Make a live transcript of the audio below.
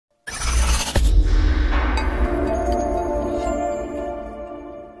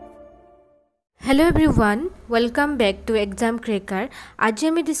Hello everyone, welcome back to Exam Cracker. Aji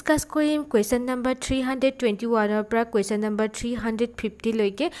ami discuss korim question number 321 or pra question number 350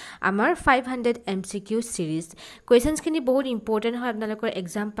 loike amar 500 MCQ series. Questions kini bahut important hoy apnalokor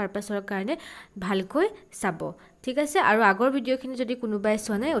exam purpose or karone bhalkoi sabo. ঠিক আছে আৰু আগৰ ভিডিওখিনি যদি কোনোবাই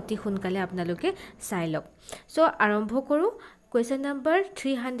চোৱা নাই অতি সোনকালে আপোনালোকে চাই লওক সো আৰম্ভ কৰো question number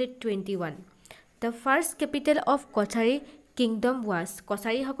 321 The first capital of Kochari Kingdom was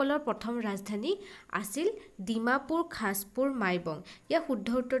Kochari সকলৰ প্ৰথম ৰাজধানী আছিল ডিমাপুৰ খাসপুৰ মাইবং ইয়া শুদ্ধ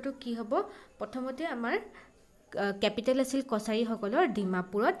উত্তৰটো কি হ'ব প্ৰথমতে আমাৰ ক্যাপিটেল আছিল Kochari সকলৰ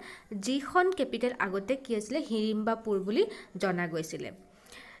ডিমাপুৰত যিখন ক্যাপিটেল আগতে কি আছিল হিৰিম্বাপুৰ বুলি জনা গৈছিল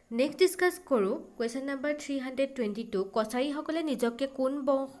Next discuss কৰো question number 322 Kochari সকলে নিজকে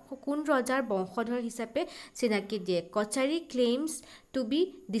কোন ৰজাৰ বংশধৰ হিচাপে চিনাকি দিয়ে Kochari claims to be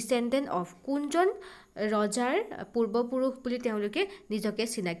descendant of কোনজন ৰজাৰ পূৰ্বপুৰুষ বুলি তেওঁলোকে নিজকে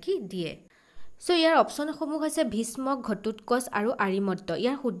চিনাকি দিয়ে সো ইয়াৰ অপচন সমূহ আছে ভীষ্মক ঘটোৎকচ আৰু আৰিমত্ত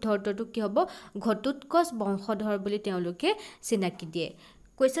ইয়াৰ শুদ্ধ উত্তৰটো কি হ'ব ঘটোৎকচ বংশধৰ বুলি তেওঁলোকে চিনাকি দিয়ে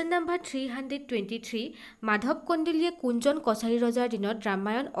Question number 323 মাধৱ কন্দলিয়ে কোনজন Kochari ৰজাৰ দিনত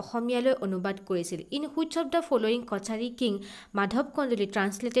ৰামায়ণ অসমীয়ালৈ অনুবাদ কৰিছিল In which of the following Kochari king Madhav Kandali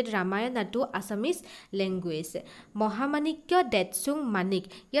translated Ramayana to Assamese language মহামাণিক্য দেতসুং Manik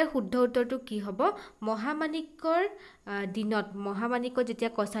ইয়াৰ শুদ্ধ উত্তৰটো কি হ'ব মহামাণিক্যৰ দিনত মহামাণিক্য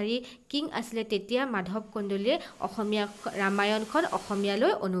যেতিয়া Kochari king আছিল তেতিয়া মাধৱ কন্দলিয়ে অসমীয়া ৰামায়ণখন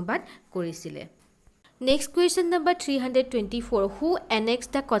অসমীয়ালৈ অনুবাদ কৰিছিল Next question number 324 Who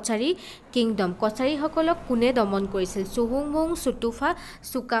annexed the Kochari kingdom Kochari সকলক কোনে দমন কৰিছিল সুহুংমুং সুতুফা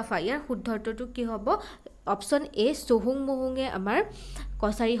সুকাফা ইয়াৰ শুদ্ধ উত্তৰটো কি হ'ব অপচন এ সুহুংমুঙে আমাৰ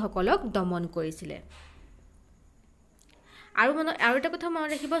Kochari সকলক দমন কৰিছিল আৰু এটা কথা মনত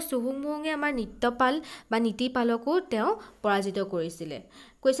ৰাখিব সুহুংমুঙে আমাৰ নিত্যপাল বা নীতিপালকো তেওঁ পৰাজিত কৰিছিল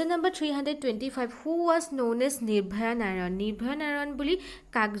Question number 325 Who was known as Nirbhaya Narayan বুলি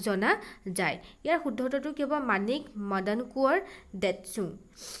কাক জনা যায় ইয়াৰ শুদ্ধ উত্তৰটো কি হ'ব মানিক মদন কুঁৱৰ দেতসুং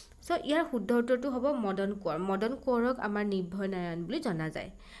সো ইয়াৰ শুদ্ধ উত্তৰটো হ'ব মদন কুঁৱৰক আমাৰ নিৰ্ভয় নাৰায়ণ বুলি জনা যায়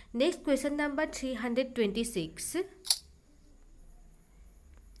Next question number 326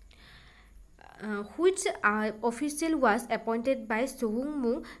 Which official was appointed by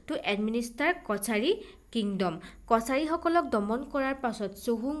Suhungmung to administer Kochari kingdom Kochari সকলক দমন কৰাৰ পাছত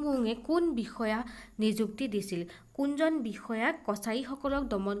সুহুংমুঙে কোন বিষয়া নিযুক্তি দিছিল কোনজন বিষয়া Kochari সকলক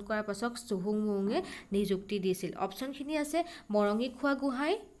দমন কৰাৰ পাছত সুহুংমুঙে নিযুক্তি দিছিল অপচনখিনি আছে মৰঙি খোৱা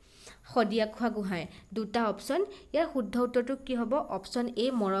গুহাই খদিয়া খোৱা গুহাই দুটা অপচন ইয়াৰ শুদ্ধ উত্তৰটো কি হ'ব অপচন এ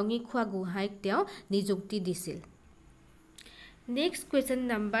মৰঙি খোৱা গুহাইক তেওঁ নিযুক্তি দিছিল Next question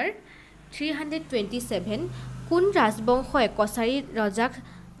number 327 কোন ৰাজবংশই Kochari ৰজাক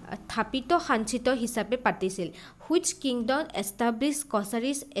থাপিত সাঞ্চিত হিচাপে পাতিছিল Which kingdom established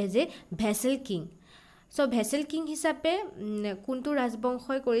Kocharis as a vassal king So vassal king হিচাপে কোনটো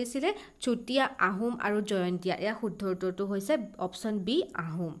ৰাজবংশই কৰিছিল চুটিয়া আহোম আৰু জয়ন্তীয়া ইয়াৰ শুদ্ধ উত্তৰটো হৈছে option B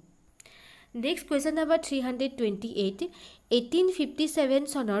Ahom Next question number 328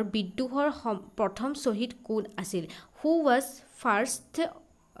 1857 চনৰ বিদ্ৰোহৰ প্ৰথম শহীদ কোন আছিল Who was first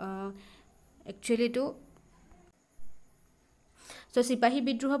actually to So সিপাহী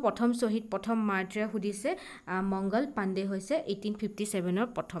বিদ্ৰোহ প্ৰথম শহীদ প্ৰথম মাৰ্টাৰ হুদিছে মঙ্গল পাণ্ডে হৈছে 1857 ৰ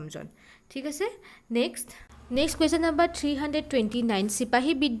প্ৰথমজন ঠিক আছে Next question number 329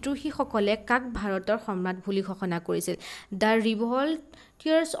 সিপাহী বিদ্ৰোহী সকলে কাক ভাৰতৰ সম্ৰাট বুলি ঘোষণা কৰিছিল The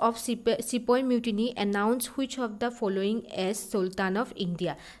revolters of Sepoy mutiny announced which of the following as Sultan of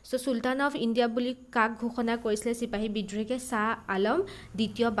India So Sultan of India বুলি কাক ঘোষণা কৰিছিল সিপাহী বিদ্ৰোহীকে শাহ আলম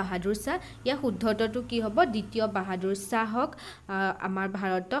দ্বিতীয় বাহাদুৰ শাহ ইয়া শুদ্ধ উত্তৰটো কি হ'ব দ্বিতীয় বাহাদুৰ শাহক আমাৰ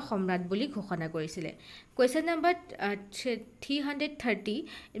ভাৰতৰ সম্ৰাট বুলি ঘোষণা কৰিছিল Question number 330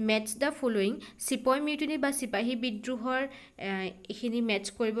 match the following Sepoy mutiny বা সিপাহী বিদ্ৰোহৰ এখিনি ম্যাচ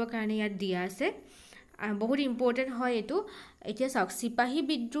কৰিবৰ কাৰণে ইয়াত দিয়া আছে বহুত ইম্পৰ্টেন্ট হয় এটো এতিয়া চাওক সিপাহী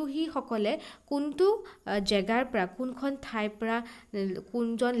বিদ্ৰোহী সকলে কোনটো জায়গাৰ পৰা কোনখন ঠাইৰ পৰা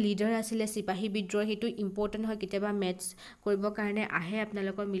কোনজন লিডাৰ আছিল সিপাহী বিদ্ৰোহ হেতু ইম্পৰ্টেন্ট হয় কেতিয়াবা ম্যাচ কৰিবৰ কাৰণে আহে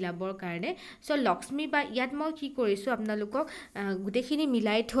আপোনালোকৰ মিলাবৰ কাৰণে সো লক্ষ্মী বা ইয়াত মই কি কৰিছো আপোনালোকক গুটেখিনি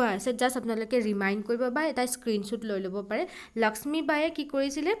মিলাই থোৱা আছে জাস্ট আপোনালোকে ৰিমাইন্ড কৰিব বা এটা স্ক্ৰিনশ্বট লৈ ল'ব পাৰে লক্ষ্মী বায়ে কি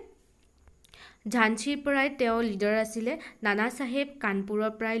কৰিছিল ঝান্সীৰ পৰাই তেওঁ লিডাৰ আছিল নানা সাহেব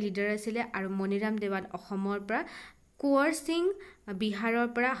কানপুৰৰ পৰাই লিডাৰ আছিল আৰু মনিৰাম দেৱান অসমৰ পৰা কুঁৱৰ সিং বিহাৰৰ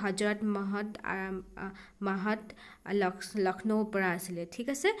পৰা হজৰত মহত লক্ষ্ণৌৰ পৰা আছিল ঠিক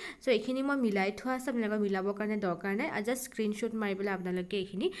আছে সো এখিনি মই মিলাই থোৱা আছে আপোনালোকে মিলাবৰ কাৰণে দৰকাৰ নাই আজ স্ক্ৰিনশ্বট মাৰিবলৈ আপোনালোকে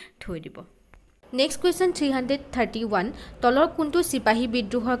এখিনি থৈ দিব Next question 331 তলৰ কোনটো সিপাহী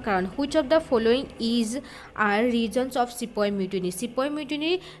বিদ্ৰোহৰ কাৰণ Which of the following are reasons of Sepoy mutiny Sepoy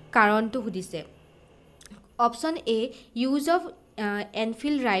mutiny কাৰণটো হুদিছে option A use of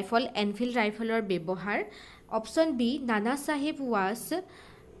Enfield ৰাইফলৰ ব্যৱহাৰ অপশ্যন বি নানা চাহেব ৱাজ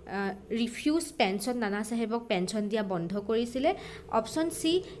ৰিফিউজ পেঞ্চন নানা চাহেবক পেঞ্চন দিয়া বন্ধ কৰিছিলে অপশ্যন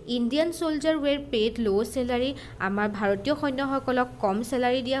সি ইণ্ডিয়ান চলজাৰ ৱেৰ পেড ল' চেলাৰী আমাৰ ভাৰতীয় সৈন্যসকলক কম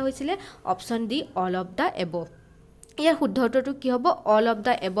চেলাৰী দিয়া হৈছিলে option D all of the above ইয়াৰ শুদ্ধ উত্তৰটো কি হ'ব all of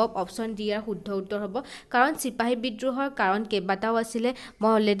the above option D ইয়াৰ শুদ্ধ উত্তৰ হ'ব কাৰণ চিপাহী বিদ্ৰোহৰ কাৰণ কেইবাটাও আছিলে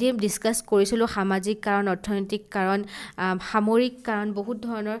মই অলৰেডি ডিছকাছ কৰিছিলোঁ সামাজিক কাৰণ অৰ্থনৈতিক কাৰণ সামৰিক কাৰণ বহুত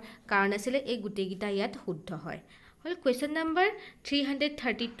ধৰণৰ কাৰণ আছিলে এই গোটেইকেইটা ইয়াত শুদ্ধ হয় Well, question number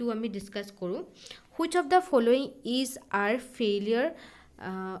 332 আমি discuss কৰো which of the following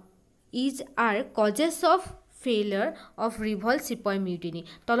are causes of failure of revolt সিপাহী mutiny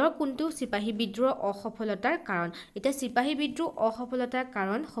তলৰ কোনটো সিপাহী বিদ্ৰোহ অসফলতাৰ কাৰণ এটা সিপাহী বিদ্ৰোহ অসফলতাৰ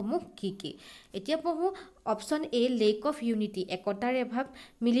কাৰণ সমূহ কি এতিয়া পঢ়ো option a lake of unity একতাৰ অভাৱ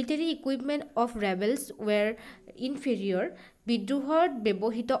মিলিটাৰী ইকুইপমেন্ট অফ ৰেবেলছ ৱেৰ ইনফেৰিয়ৰ বিদ্ৰোহত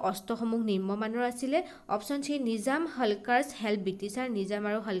ব্যৱহৃত অস্ত্ৰসমূহ নিম্নমানৰ আছিলে অপশ্যন সি নিজাম হালকাৰ্ছ হেল্প ব্ৰিটিছাৰ নিজাম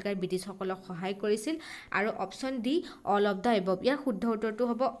আৰু হালকাৰ ব্ৰিটিছসকলক সহায় কৰিছিল আৰু option D all of the above ইয়াৰ শুদ্ধ উত্তৰটো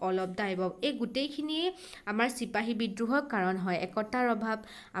হ'ব অল অফ দ্য এবভ এই গোটেইখিনিয়ে আমাৰ সিপাহী বিদ্ৰোহৰ কাৰণ হয় একতাৰ অভাৱ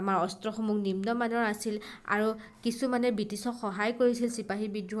আমাৰ অস্ত্ৰসমূহ নিম্নমানৰ আছিল আৰু কিছুমানে ব্ৰিটিছক সহায় কৰিছিল সিপাহী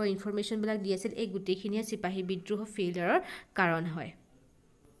বিদ্ৰোহৰ ইনফৰমেশ্যনবিলাক দি আছিল এই গোটেইখিনিয়ে সিপাহী বিদ্ৰোহ ফেইলিয়ৰৰ কাৰণ হয়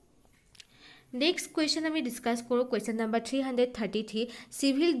Next question আমি discuss কৰো question number 333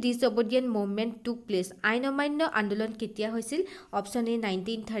 civil disobedience movement took place আইন অমান্য আন্দোলন কেতিয়া হৈছিল option A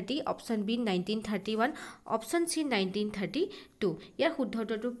 1930 option B 1931 option সি 1932 ইয়াৰ শুদ্ধ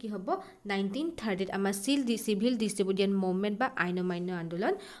উত্তৰটো কি হ'ব 1930 আমাৰ civil disobedience movement বা আইন অমান্য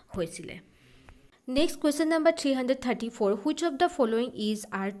আন্দোলন হৈছিল Next question number 334 which of the following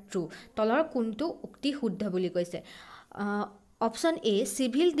are true তলৰ কোনটো উক্তি শুদ্ধ বুলি কৈছে Option A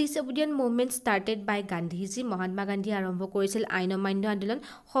civil disobedience movement started by Gandhiji Mahatma Gandhi আৰম্ভ কৰিছিল আইন অমান্য আন্দোলন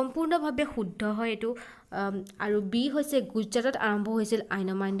সম্পূৰ্ণভাৱে শুদ্ধ হয় এটো আৰু বি হৈছে গুজৰাটত আৰম্ভ হৈছিল আইন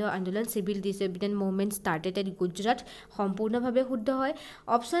অমান্য আন্দোলন civil disobedience movement started at Gujarat সম্পূৰ্ণভাৱে শুদ্ধ হয়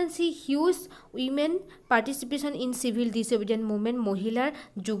option C huge women পাৰ্টিসিপেশন in civil disobedience movement মহিলাৰ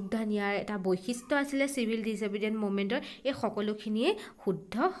যোগদান ইয়াৰ এটা বৈশিষ্ট্য আছিল civil disobedience movementৰ এই সকলোখিনিয়ে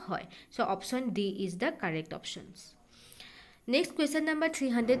শুদ্ধ হয় so option D is the correct options Next question number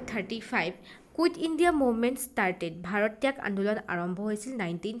 335 Quit India movement started Bharat ত্যাগ আন্দোলন আৰম্ভ হৈছিল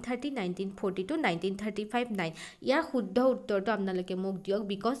 1930 1942 1935 9 ইয়াৰ শুদ্ধ উত্তৰটো আপোনালোকে মোক দিয়ক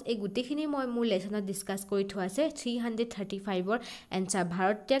বিকজ এই গুটেখিনি মই মোৰ লেসনত ডিসকাস কৰি থোৱা আছে 335 ৰ এনসাৰ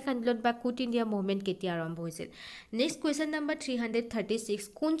ভাৰত ত্যাগ আন্দোলন বা কুইট ইণ্ডিয়া মুভমেন্ট কেতিয়া আৰম্ভ হৈছিল নেক্সট কোৱেশ্চন নম্বৰ 336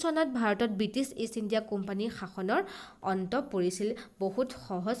 কোন চনত ভাৰতত ব্ৰিটিছ ইষ্ট ইণ্ডিয়া কোম্পানীৰ শাসনৰ অন্ত পৰিছিল বহুত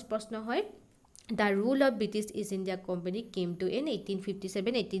সহজ প্ৰশ্ন হয় The rule of British East India Company came to end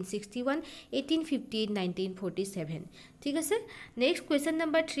 1857, 1861, 1858, 1947. ठीक है Next question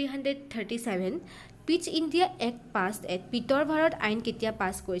number 337. Pitch India Act passed at Pitor Bharat Ain ketia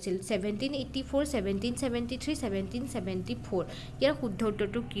pass কৰিছিল 1784, 1773, 1774. ইয়াৰ শুদ্ধ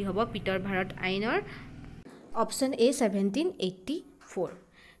উত্তৰটো কি হ'ব পিটৰ ভাৰত আইনৰ option A 1784.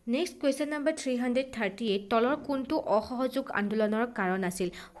 Next question number 338 তলৰ কোনটো অসহযোগ আন্দোলনৰ কাৰণ আছিল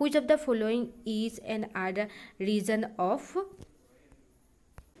which of the following is and are the reason of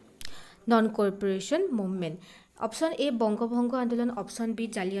non cooperation movement option A বংগভংগ আন্দোলন অপশ্যন বি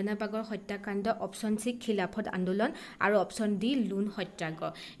জালিয়ানাবাগৰ হত্যাকাণ্ড অপশ্যন সি খিলাফত আন্দোলন আৰু অপশ্যন ডি লুন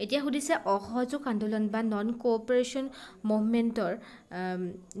সত্যাগ্ৰহ এতিয়া সুধিছে অসহযোগ আন্দোলন বা নন কোঅপাৰেশন মুভমেন্টৰ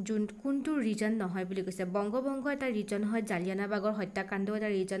কোনটো ৰিজন নহয় বুলি কৈছে বংগভংগ এটা ৰিজন হয় জালিয়ানাবাগৰ হত্যাকাণ্ড এটা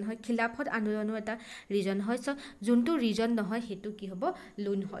ৰিজন হয় খিলাফত আন্দোলনৰ এটা ৰিজন হয় সো যোনটো ৰিজন নহয় হেতু কি হ'ব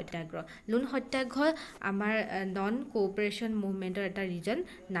লুন সত্যাগ্ৰহ আমাৰ নন কোঅপাৰেশন মুভমেন্টৰ এটা ৰিজন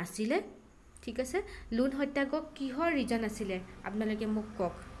নাছিলে ঠিক আছে লুন হত্যাগ্ৰহ কিহৰ ৰিজন আছিল আপোনালোকে মোক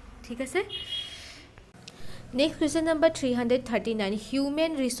কক ঠিক আছে Next question number 339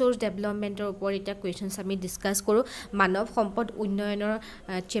 Human Resource Development ওপৰত এটা কোৱেশ্চনছ আমি ডিসকাস কৰো মানৱ সম্পদ উন্নয়নৰ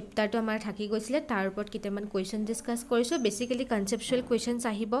চেপ্টাৰটো আমাৰ থাকি গৈছিল তাৰ ওপৰত কিটামান কোৱেশ্চন ডিসকাস কৰিছো বেসিক্যালি কনসেপচুৱেল কোৱেশ্চনছ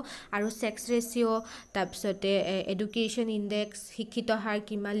আহিব আৰু সেক্স ৰেশিও তাৰপিছতে এডুকেশন ইনডেক্স শিক্ষিত হাৰ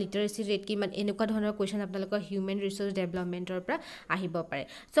কিমান লিটাৰেসি ৰেট কিমান এনেকুৱা ধৰণৰ কোৱেশ্চন আপোনালোকৰ হিউম্যান ৰিসোৰ্স ডেভেলপমেন্টৰ পৰা আহিব পাৰে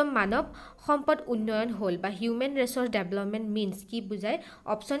সো মানৱ সম্পদ উন্নয়ন হল বা হিউম্যান ৰিসোৰ্স ডেভেলপমেন্ট মিন্স কি বুজায়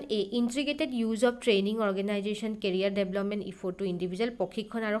option A integrated use of training organisation career development ইফৰ্ট two ইন্ডিভিজুৱেল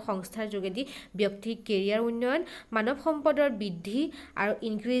প্ৰশিক্ষণ আৰু সংস্থাৰ যোগেদি ব্যক্তিৰ কেৰিয়াৰ উন্নয়ন মানৱ সম্পদৰ বৃদ্ধি আৰু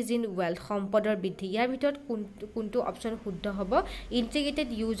ইনক্ৰিজ ইন ৱেলথ সম্পদৰ বৃদ্ধি ইয়াৰ ভিতৰত কোনটো অপশ্যন শুদ্ধ হ'ব integrated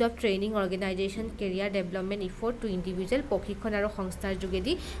use of training organisation career development ইফৰ্ট two ইন্ডিভিজুৱেল প্ৰশিক্ষণ আৰু সংস্থাৰ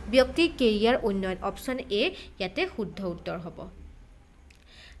যোগেদি ব্যক্তিৰ কেৰিয়াৰ উন্নয়ন অপশ্যন এ ইয়াতে শুদ্ধ উত্তৰ হ'ব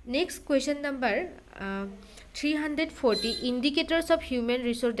Next question number 340 indicators of human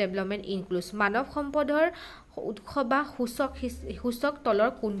resource development includes মানৱ সম্পদৰ উৎস বা সূচক তলৰ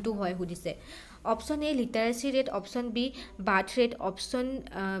কোনটো হয় সুধিছে option A লিটাৰেসি rate option B birth rate option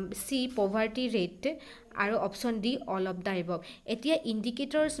C poverty rate আৰু option D all of the above এতিয়া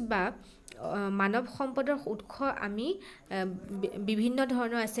ইণ্ডিকেটৰ্ছ বা মানৱ সম্পদৰ উৎস আমি বিভিন্ন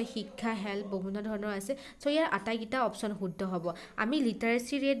ধৰণৰ আছে শিক্ষা হেল্থ বিভিন্ন ধৰণৰ আছে সো ইয়াৰ আটাইকেইটা অপশন শুদ্ধ হ'ব আমি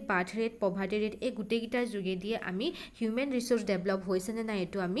লিটাৰেসি rate birth rate poverty rate এই গোটেইকেইটাৰ যোগেদি আমি হিউম্যান ৰিসোৰ্স ডেভেলপ হৈছে নে নাই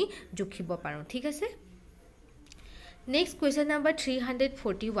এটো আমি জুখিব পাৰোঁ ঠিক আছে Next question number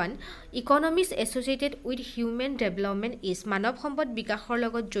 341 Economics associated with human development is মানৱ সম্পদ বিকাশৰ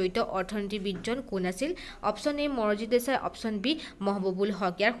লগত জড়িত অৰ্থনীতিবিদজন কোন আছিল option A মৰজি Desai option B Mahbubul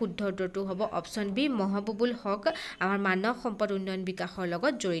হক ইয়াৰ শুদ্ধ উত্তৰটো হ'ব অপশন বি মহবুবুল হক আমাৰ মানৱ সম্পদ উন্নয়ন বিকাশৰ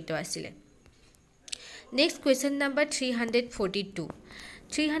লগত জড়িত আছিল Next question number 342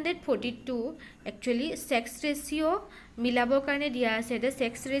 actually sex ratio মিলাবৰ কাৰণে দিয়া আছে এটা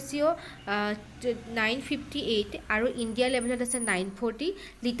sex ratio 958 আৰু ইন্ডিয়া লেভেলত আছে 940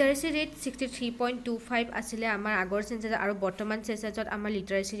 লিটাৰেসি ৰেট 63.25 আছিল আমাৰ আগৰ সেন্সাস আৰু বৰ্তমান সেন্সাসত আমাৰ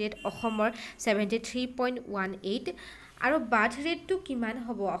লিটাৰেসি ৰেট অসমৰ 73.18 আৰু বাৰ্থ ৰেটটো কিমান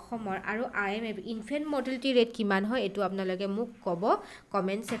হ'ব অসমৰ আৰু IMF ইনফেন্ট মৰ্টেলিটি ৰেট কিমান হয় এটো আপোনালোকে মোক ক'ব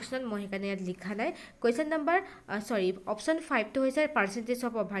কমেন্ট সেকশনত মই হেকানে ইয়াত লিখা নাই কোৱেশ্চন নাম্বাৰ অপশন 5 টো হৈছে পাৰ্সেন্টেজ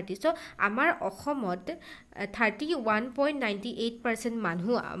অফ পভাৰ্টি সো আমাৰ অসমত 31.98% মানুহ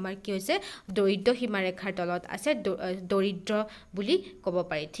আমাৰ কি হৈছে দৰিদ্ৰ সীমাৰেখাৰ তলত আছে দৰিদ্ৰ বুলি ক'ব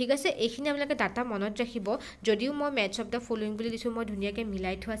পাৰি ঠিক আছে এইখিনি আপোনালোকে ডাটা মনত ৰাখিব যদিও মই মেথছ অফ দা ফলোইং বুলি দিছো মই ধুনিয়াকে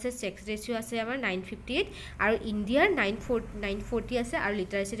মিলাই থোৱা আছে সেক্স ৰেশিও আছে আমাৰ 958 আৰু ইণ্ডিয়াৰ 940 আছে আৰু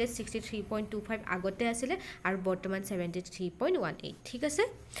লিটাৰেসি ৰেট 63.25 আগতে আছিল আৰু বৰ্তমান 73.18 ঠিক আছে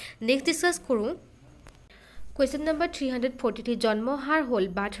নেক্সট ডিসকাস কৰো Question number 343 জন্ম হাৰ হল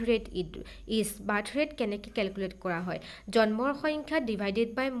birth rate is birth rate কেনেকৈ ক্যালকুলেট কৰা হয় জন্মৰ সংখ্যা ডিভাইডেড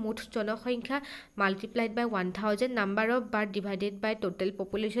বাই মুঠ জনসংখ্যা multiplied by 1000 number of birth divided by total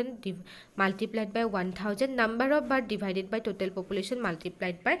population multiplied by 1000 number of birth divided by total population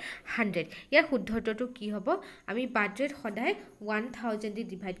multiplied বাই 100 ইয়াৰ শুদ্ধ উত্তৰটো কি হ'ব আমি বাৰ্থ ৰেট সদায় 1000 দি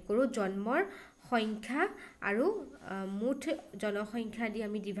ডিভাইড কৰো জন্মৰ সংখ্যা আৰু মুঠ জনসংখ্যা দি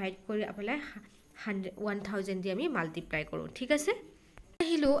আমি ডিভাইড কৰি আপলাই 1000 দি আমি মাল্টিপ্লাই কৰো ঠিক আছে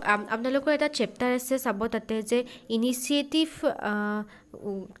আহিলো আপোনালোকৰ এটা চেপ্টাৰ আছে চাব তাতে যে initiative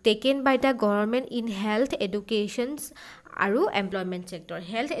taken by the government in health educations আৰু এমপ্লয়মেন্ট সেক্টৰ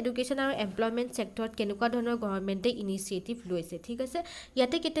হেল্থ এডুকেশন আৰু এমপ্লয়মেন্ট সেক্টৰত কেনেকুৱা ধৰণৰ গভৰ্নমেন্টে ইনিশিয়েটিভ লৈছে ঠিক আছে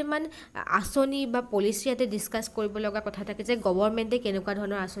ইয়াতে কেতেমান আসনি বা পলিসি ইয়াতে ডিসকাস কৰিব লগা কথা থাকে যে গভৰ্নমেন্টে কেনেকুৱা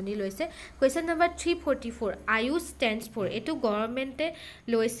ধৰণৰ আসনি লৈছে question number 344 Ayush stands for এটো গভৰ্নমেন্টে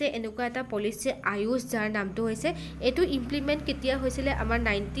লৈছে এনেকুৱা এটা পলিসি আয়ুষ যাৰ নামটো হৈছে এটো ইমপ্লিমেন্ট কেতিয়া হৈছিল আমাৰ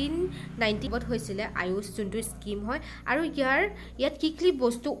 1990 ত হৈছিল আয়ুষ যোনটো স্কিম হয় আৰু ইয়াত কিকলি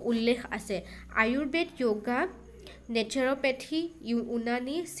বস্তু উল্লেখ আছে আয়ুৰ্বেদ যোগা নেচাৰোপেথি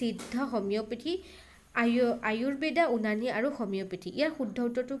ইউনানি সিদ্ধ হোমিওপেথি আয়ুৰ্বেদা উনানি আৰু হোমিওপেথি ইয়াৰ শুদ্ধ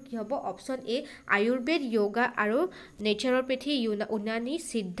উত্তৰটো কি হ'ব অপশন এ আয়ুৰ্বেদ যোগা আৰু নেচাৰোপেথি উনানি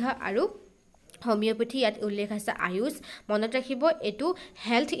সিদ্ধ আৰু হোমিওপেথি ইয়াত উল্লেখ আছে আয়ুষ মনত ৰাখিব এটো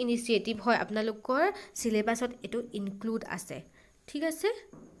হেল্থ ইনিশিয়েটিভ হয় আপোনালোকৰ সিলেবাসত এটো ইনক্লুড আছে ঠিক আছে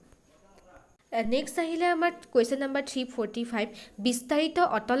Next আহিলে আমাৰ question number 345 বিস্তাৰিত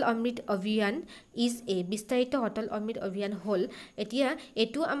অটল অমৃত অভিযান is a বিস্তাৰিত অটল অমৃত অভিযান হল এতিয়া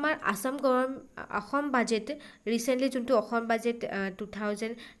এটো আমাৰ অসম বাজেট ৰিসেন্টলি যোনটো অসম বাজেট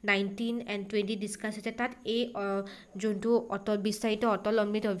 2019 and 20 ডিসকাস হৈছে তাত এই যোনটো বিস্তাৰিত অটল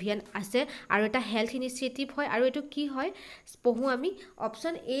অমৃত অভিযান আছে আৰু এটা হেল্থ ইনিশিয়েটিভ হয় আৰু এটো কি হয় পঢ়ো আমি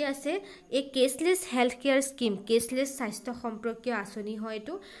অপশন এ আছে এ কেসলেস হেল্থ কেয়াৰ স্কিম কেসলেস স্বাস্থ্য সম্পৰ্কীয় আঁচনি হয়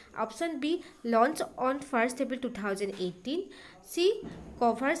এটো option B launched on 1st April 2018 C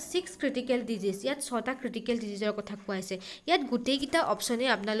covers 6 critical disease ইয়াত 6টা critical diseaseৰ কথা কোৱা আছে ইয়াত গুটেইকিটা অপচনে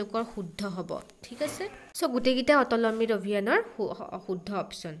আপোনালোকৰ শুদ্ধ হ'ব ঠিক আছে সো গুটেইকিটা অটল অমৃত অভিযানৰ শুদ্ধ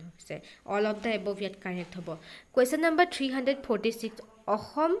অপচন আছে all of the above ইয়াত কাৰেক্ট হ'ব question number 346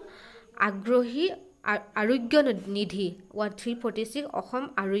 অসম আগ্ৰহী আৰোগ্য নিধি 1346 অসম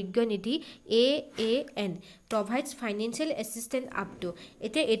আৰোগ্য নিধি AAN provides financial assistance up to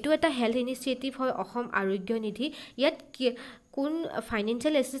এটো এটা হেল্থ ইনিশিয়েটিভ হয় অসম আৰোগ্য নিধি ইয়াত কোন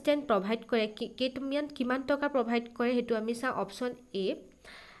ফাইনান্সিয়াল এসিস্টেন্ট প্ৰভাইড কৰে কিমান টকা প্ৰভাইড কৰে হেতু আমি চা option A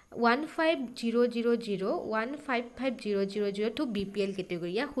 15000 to BPL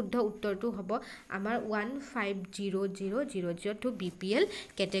category या শুদ্ধ উত্তৰটো হ'ব আমাৰ 15000 to BPL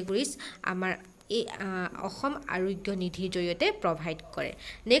categories আমাৰ এই অসম আৰোগ্য নিধিৰ জৰিয়তে প্ৰভাইড কৰে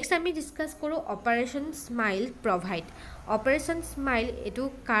নেক্সট আমি ডিসকাস কৰো operation smile provide operation smile এটো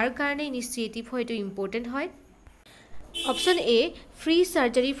কাৰ কাৰণে ইনিশিয়েটিভ হয় এটো ইম্পৰ্টেন্ট হয় Option A, free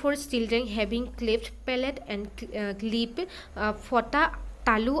surgery for children having cleft palate and lip, fota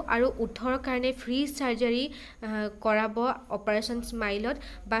talu aru uthor karne free surgery korabo operation smile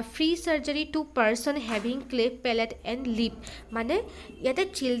ba free surgery to person having cleft palate and lip mane yate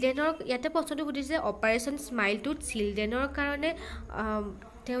children or yate pochonto hudise operation smile to children or karone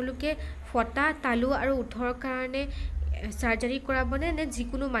teuluke fota talu aru uthor karne surgery কৰাবনে নে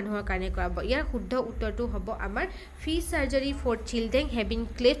যিকোনো মানুহৰ কাৰণে কৰাব ইয়াৰ শুদ্ধ উত্তৰটো হ'ব আমাৰ free সাৰ্জাৰি for children having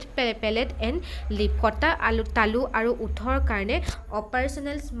cleft plate and lip কটা আলু তালু আৰু উঠৰ কাৰণে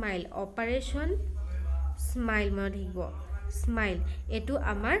অপাৰেশনাল অপাৰেশন স্মাইল মৰিব স্মাইল এটো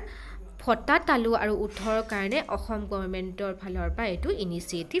আমাৰ ফটা তালু আৰু উঠৰ কাৰণে অসম গভৰ্ণমেণ্টৰ ফালৰ পৰা এটো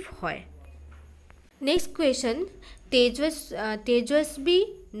ইনিশিয়েটিভ হয় next question Tejashwi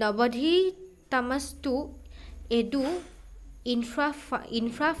নৱধি Tamas 2 edu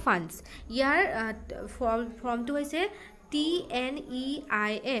infra funds yar form to hoise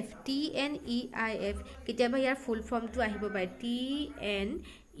TNEIF kitiaba yar full form to ahibo by TNEIF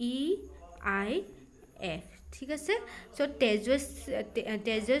ঠিক আছে so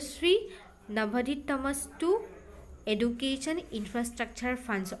tejaswi navadhi tamas to education infrastructure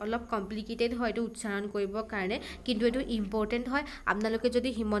funds অলপ কমপ্লিকেটেড হয় এটো উচ্চাৰণ কৰিব কাৰণে কিন্তু এটো ইম্পৰ্টেন্ট হয় আপোনালোকে যদি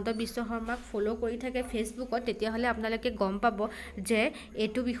হিমন্ত বিশ্ব শৰ্মাক ফলো কৰি থাকে ফেসবুকত তেতিয়া হলে আপোনালোকে গম পাব যে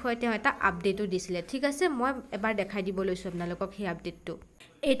এটো বিষয়তে এটা আপডেটও দিছিলে ঠিক আছে মই এবাৰ দেখাই দিব লৈছো আপোনালোকক সেই আপডেটটো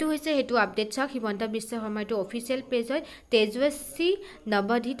এটো হৈছে হেতু আপডেট চাওক হিমন্ত বিশ্ব শৰ্মা এটো অফিচিয়েল পেজ হয় তেজস্বী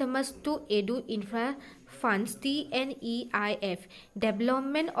নৱধি তামাস টু এডু infra funds TNEIF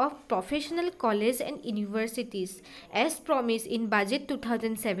development of professional college and universities as promised in budget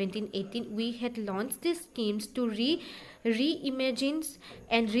 2017-18 we had launched these schemes to reimagine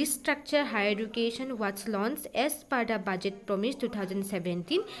and restructure higher education was launched as per the budget promise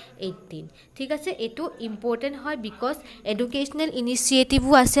 2017-18 ঠিক আছে এটো important হয় because educational initiative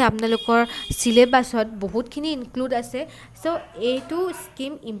আছে আপোনালোকৰ সিলেবাসত বহুতখিনি include আছে so এটো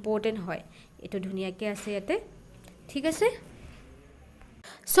scheme important হয় এটো ধুনিয়াকে আছে ইয়াতে ঠিক আছে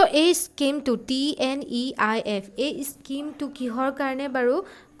সো এই স্কিম টু TNEIF এই স্কিম টু কিহৰ কাৰণে বাৰু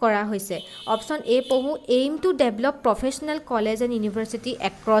কৰা হৈছে অপচন এ পহু M to develop professional college and university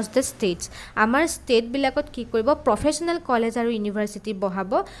across the ষ্টেটস আমাৰ ষ্টেট বিলাকত কি কৰিব প্ৰফেশনাল কলেজ আৰু ইউনিভাৰ্সিটি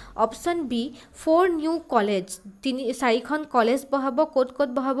বহাব option B 4 new college 4খন college বহাব কোট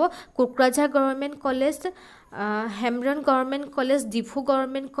বহাব Kokrajhar government college হেমৰন government college Diphu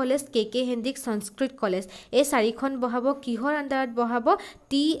government college কেকে হেন্দিক সংস্কৃত কলেজ এই 4খন বহাব কিহৰ আন্ডাৰত বহাব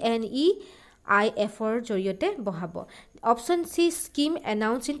TNEIF-ৰ জৰিয়তে বহাব option C scheme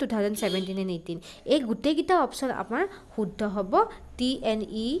announced in 2017 and 18 এই গুটেগিটা অপচন আমাৰ শুদ্ধ হ'ব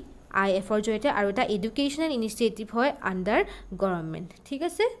TNEIF-ৰ জৰিয়তে আৰু এটা এডুকেশনাল ইনিশিয়েটিভ হয় আন্ডাৰ গভৰ্ণমেণ্ট ঠিক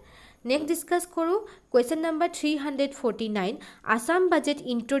আছে Next discuss koro question number 349 Assam budget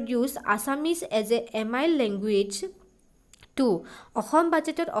introduce Assamese as a MIL language to Assam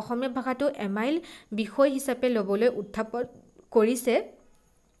budgetot Assamia bhakhato MIL বিষয় হিচাপে লবলৈ উত্থাপন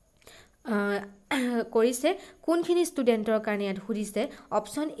কৰিছে কোনখিনি ষ্টুডেন্টৰ কাৰণে ইয়াত সুধিছে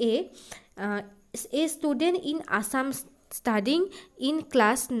option A a student in Assam studying in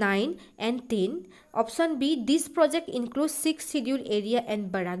class 9 and 10 option b this project includes 6 scheduled area and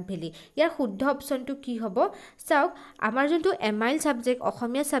Barak Valley ইয়াৰ শুদ্ধ অপচনটো কি হ'ব চাওক আমাৰ যোনটো MIL সাবজেক্ট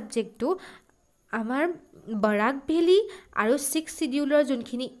অসমীয়া সাবজেক্টটো আমাৰ Barak Valley আৰু 6 scheduled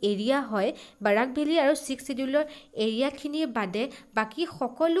যোনখিনি এৰিয়া হয় Barak Valley আৰু 6 scheduled এৰিয়া খিনি বাদে বাকি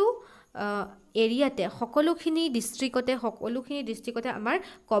সকলো এৰিয়াতে সকলোখিনি ডিস্ট্ৰিক্টতে আমাৰ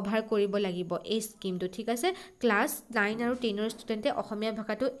কভাৰ কৰিব লাগিব এই স্কিমটো ঠিক আছে ক্লাস 9 আৰু 10 ৰ ষ্টুডেন্টে অসমীয়া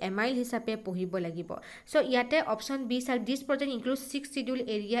ভাষাটো MIL হিচাপে পঢ়িব লাগিব সো ইয়াতে অপচন বি সাৰ this project include 6 schedule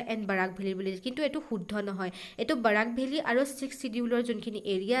area and Barack valley বুলি কিন্তু এটো শুদ্ধ নহয় এটো বাৰাক ভেলি আৰু 6 শিডিউলৰ যোনখিনি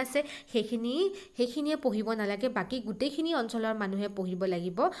এৰিয়া আছে সেইখিনিয়ে পঢ়িব নালাগে বাকি গুটেখিনি অঞ্চলৰ মানুহে পঢ়িব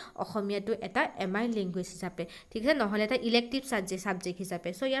লাগিব অসমীয়াটো এটা MIL ল্যাঙ্গুৱেজ হিচাপে ঠিক আছে নহলে এটা ইলেক্টিভ সাবজেক্ট হিচাপে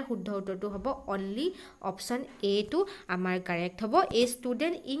সো ইয়াৰ শুদ্ধ উত্তৰটো হ'ব only option A to amar correct hobo a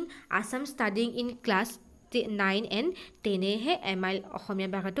student in Assam studying in class 9 and 10 he MIL অসমীয়া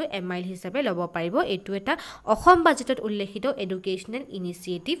ভাষাটো MIL হিচাপে লব পাৰিব এটো এটা অসম বাজেটত উল্লেখিত এডুকেশনাল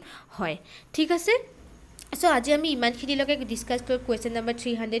ইনিশিয়েটিভ হয় ঠিক আছে সো আজি আমি ইমানখিনি লগে ডিসকাস কৰি কোৱেশ্চন নম্বৰ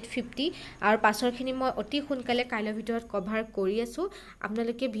 350 আৰু পাছৰখিনি মই অতি সোনকালে কাইলৰ ভিতৰত কভাৰ কৰি আছো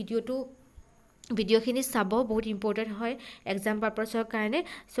আপোনালোকে ভিডিওখিনি চাব বহুত ইম্পৰ্টেন্ট হয় এক্সাম পাৰপাসৰ কাৰণে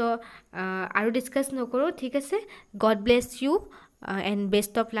সো আৰু ডিসকাস নকৰো ঠিক আছে god bless U and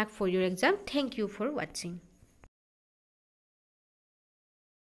best of luck for your exam. Thank you for watching.